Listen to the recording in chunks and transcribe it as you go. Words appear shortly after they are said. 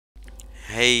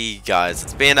Hey guys,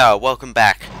 it's been welcome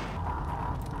back.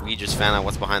 We just found out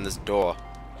what's behind this door.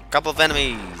 A couple of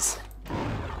enemies.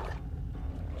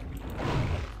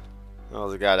 Oh,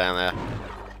 there's a guy down there.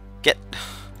 Get.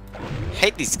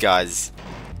 Hate these guys.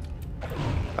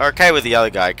 I'm okay with the other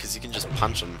guy because you can just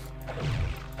punch him.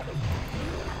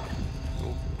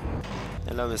 Ooh.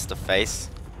 Hello, Mr. Face.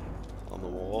 On the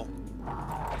wall.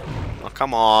 Oh,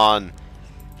 come on.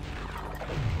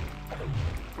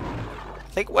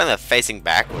 I think when they're facing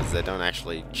backwards, they don't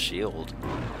actually shield.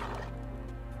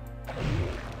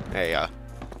 There you go.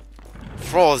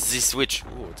 Froze the switch.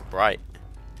 Ooh, it's bright.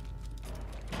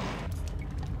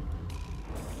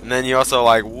 And then you're also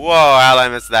like, whoa, how'd I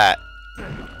miss that?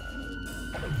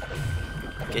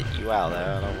 Get you out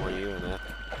there. I don't want you in there.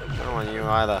 I don't want you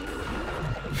either.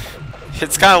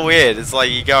 It's kind of weird. It's like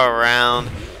you go around.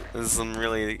 There's some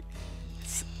really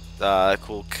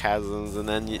cool chasms, and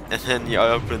then you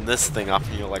open this thing up,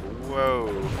 and you're like,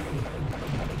 whoa,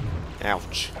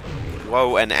 ouch,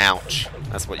 whoa, and ouch.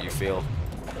 That's what you feel.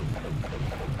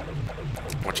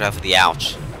 Watch out for the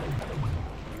ouch.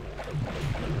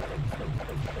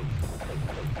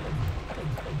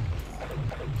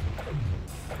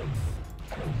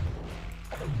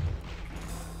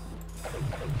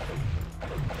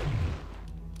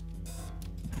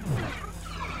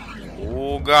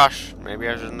 Oh gosh, maybe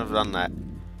I shouldn't have done that.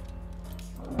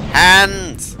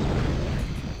 Hands!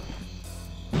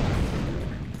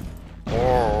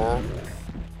 Oh.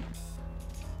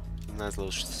 Nice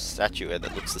little statue here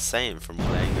that looks the same from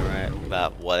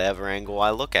about whatever angle I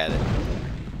look at it.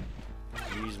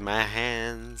 Use my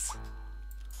hands.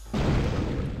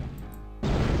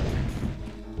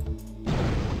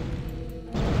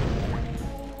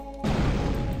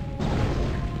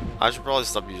 I should probably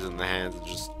stop using the hands and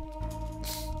just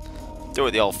do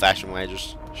it the old-fashioned way,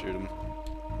 just shoot him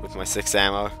with my 6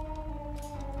 ammo.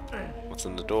 What's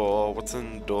in the door? What's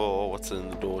in the door? What's in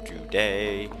the door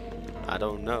today? I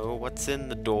don't know what's in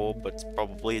the door, but it's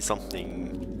probably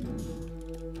something.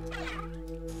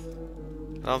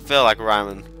 I don't feel like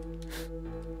rhyming.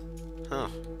 Huh.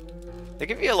 They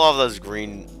give you a lot of those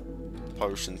green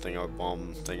potion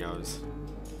bomb thingos.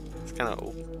 It's kind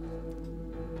of...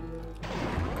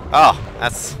 Oh,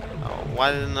 that's... Oh,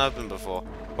 why didn't it open before?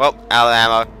 Well, out of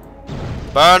ammo.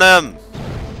 Burn him!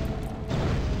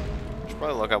 Should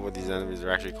probably look up what these enemies are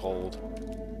actually called.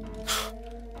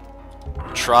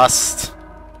 Trust.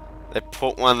 They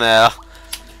put one there.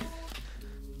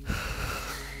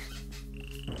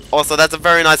 Also, that's a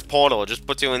very nice portal. It just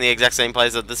puts you in the exact same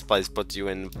place that this place puts you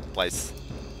in place.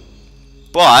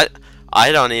 But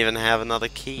I don't even have another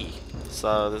key,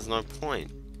 so there's no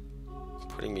point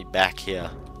putting me back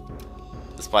here.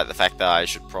 Despite the fact that I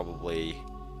should probably,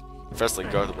 firstly,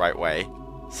 go the right way.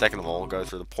 Second of all, go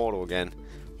through the portal again.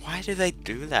 Why do they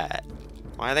do that?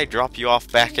 Why do they drop you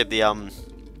off back at the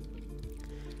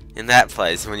in that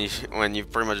place when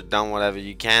you've pretty much done whatever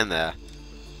you can there?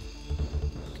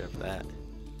 Go for that.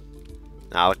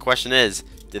 Now the question is,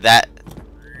 did that?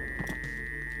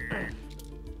 I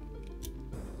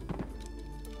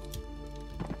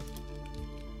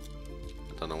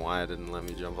don't know why it didn't let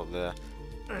me jump up there.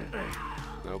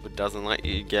 Nope, it doesn't let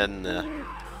you get in there.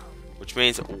 Which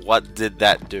means, what did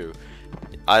that do?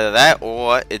 Either that,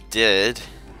 or it did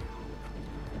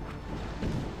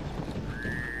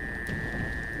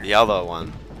the other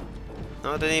one.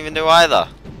 No, it didn't even do either.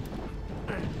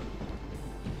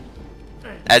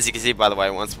 As you can see, by the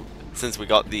way, since we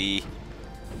got the...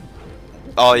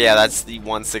 Oh yeah, that's the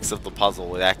 1/6 of the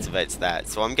puzzle. It activates that.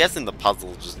 So I'm guessing the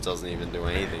puzzle just doesn't even do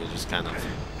anything. It just kind of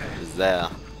is there.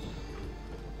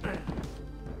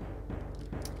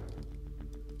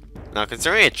 Now,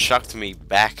 considering it chucked me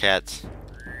back at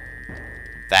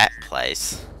that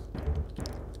place,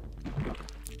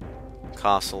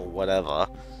 castle, whatever,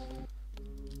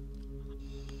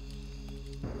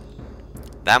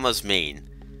 that must mean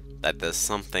that there's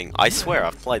something. I swear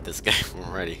I've played this game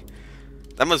already.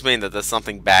 That must mean that there's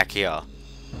something back here.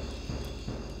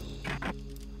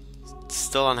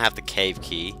 Still don't have the cave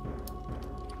key.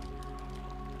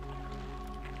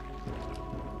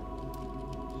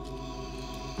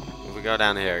 We go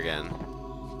down here again.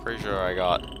 Pretty sure I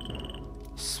got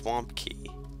swamp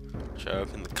key, which I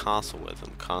opened the castle with,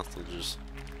 and castle just...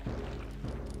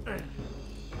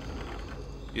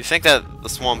 You think that the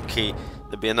swamp key,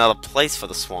 there'd be another place for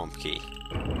the swamp key,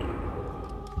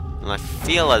 and I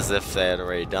feel as if they had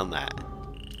already done that.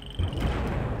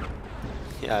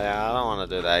 Yeah, I don't want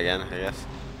to do that again, I guess.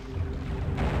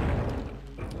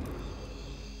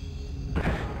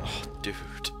 Oh, dude.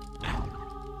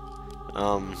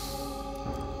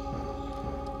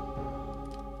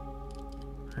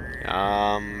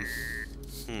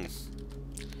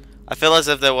 I feel as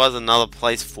if there was another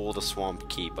place for the swamp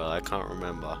key, but I can't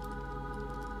remember.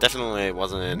 Definitely it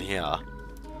wasn't in here.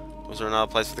 Was there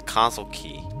another place for the castle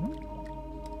key?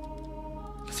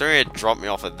 Considering it dropped me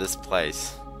off at this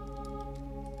place,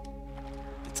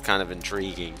 it's kind of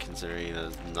intriguing considering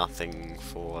there's nothing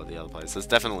for the other place. There's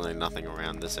definitely nothing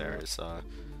around this area, so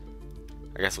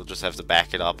I guess we'll just have to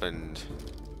back it up and...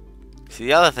 See,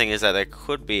 the other thing is that there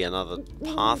could be another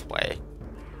pathway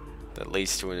that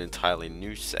leads to an entirely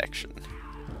new section.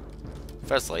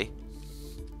 Firstly,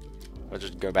 I'll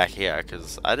just go back here,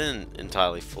 because I didn't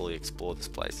entirely fully explore this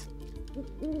place.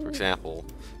 For example,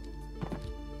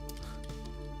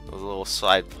 there's a little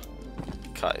side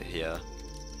cut here.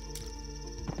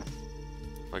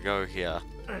 If I go here,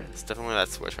 it's definitely that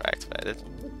switch I activated.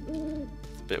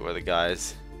 It's a bit where the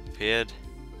guys appeared.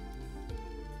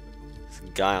 There's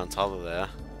a guy on top of there.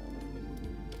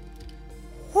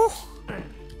 Whew.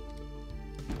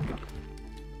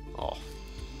 Oh.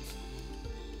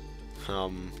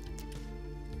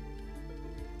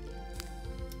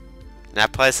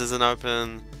 That place isn't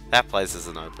open. That place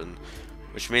isn't open.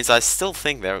 Which means I still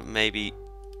think there may be...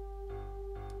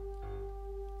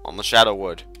 On the Shadow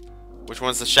Wood. Which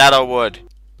one's the Shadow Wood?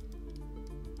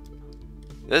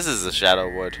 This is the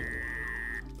Shadow Wood.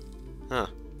 Huh.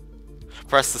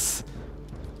 Press this...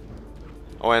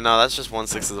 Oh wait, no, that's just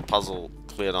 1/6 of the puzzle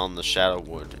cleared on the Shadow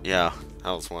Wood. Yeah,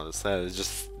 that was what it said. It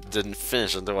just didn't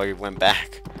finish until I went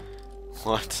back.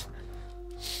 What?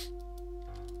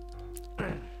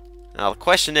 Now the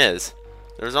question is,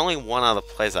 there's only one other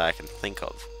place I can think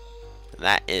of, and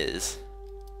that is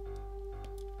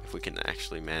if we can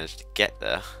actually manage to get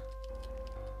there.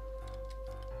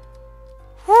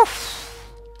 Whew!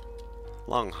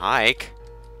 Long hike.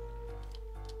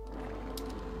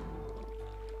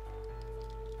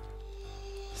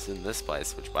 It's in this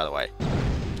place, which by the way,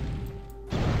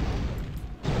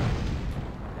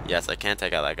 yes, I can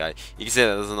take out that guy. You can see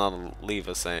that there's another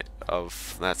lever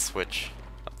of that switch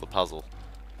of the puzzle.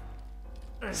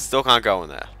 Still can't go in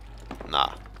there.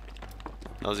 Nah.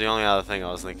 That was the only other thing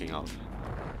I was thinking of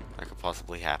that could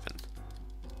possibly happen.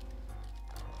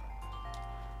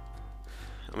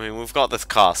 I mean, we've got this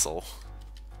castle.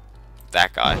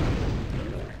 That guy.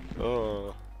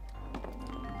 Oh.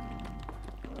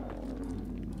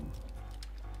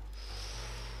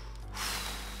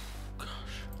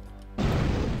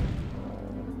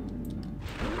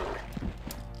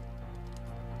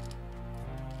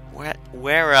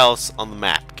 Where else on the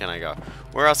map can I go?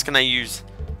 Where else can I use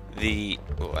the...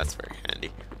 Oh, that's very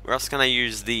handy. Where else can I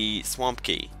use the swamp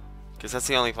key? Because that's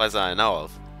the only place that I know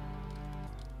of.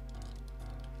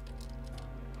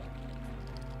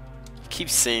 I keep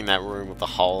seeing that room with the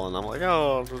hole and I'm like,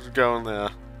 oh, I'll just go in there.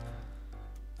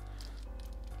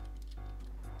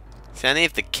 See, I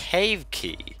need the cave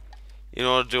key in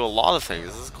order to do a lot of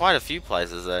things. There's quite a few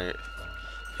places that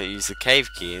can use the cave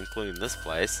key, including this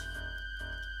place.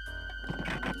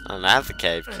 I don't have the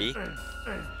cave key. Can't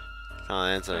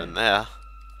enter in there.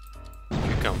 Where'd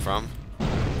you come from?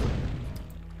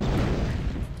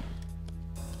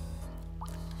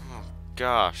 Oh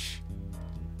gosh.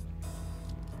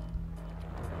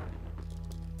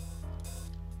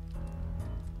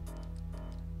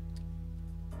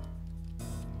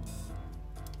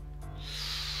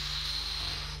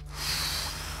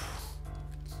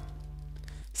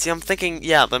 See, I'm thinking,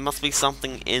 yeah, there must be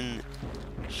something in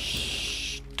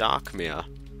Shdarkmere.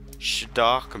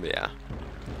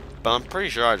 But I'm pretty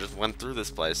sure I just went through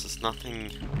this place. There's nothing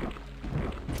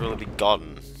to really be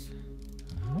gotten.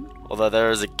 Although there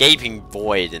is a gaping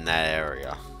void in that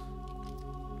area.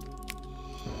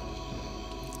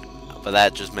 But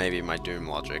that just may be my Doom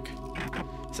logic.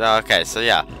 So, okay, so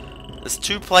yeah. There's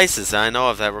two places that I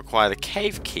know of that require the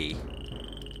cave key.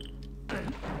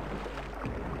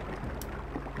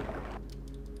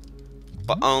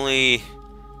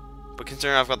 But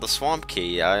considering I've got the swamp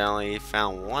key, I only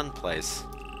found one place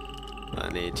that I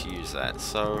need to use that.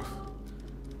 So,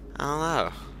 I don't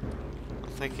know. I'm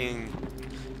thinking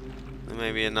there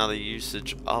may be another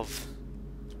usage of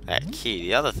that key.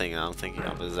 The other thing that I'm thinking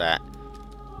of is that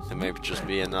there may just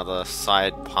be another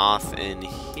side path in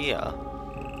here,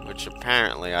 which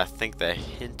apparently I think they're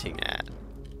hinting at.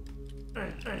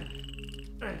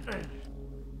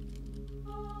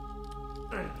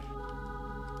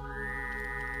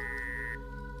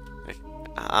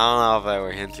 I don't know if they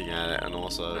were hinting at it, and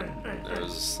also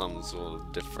there's some sort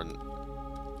of different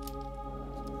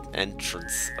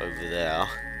entrance over there.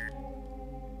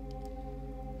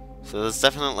 So there's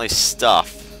definitely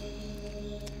stuff,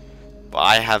 but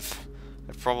I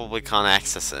probably can't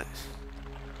access it.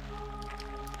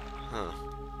 Huh.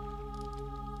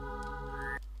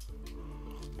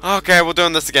 Okay, we're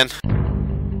doing this again.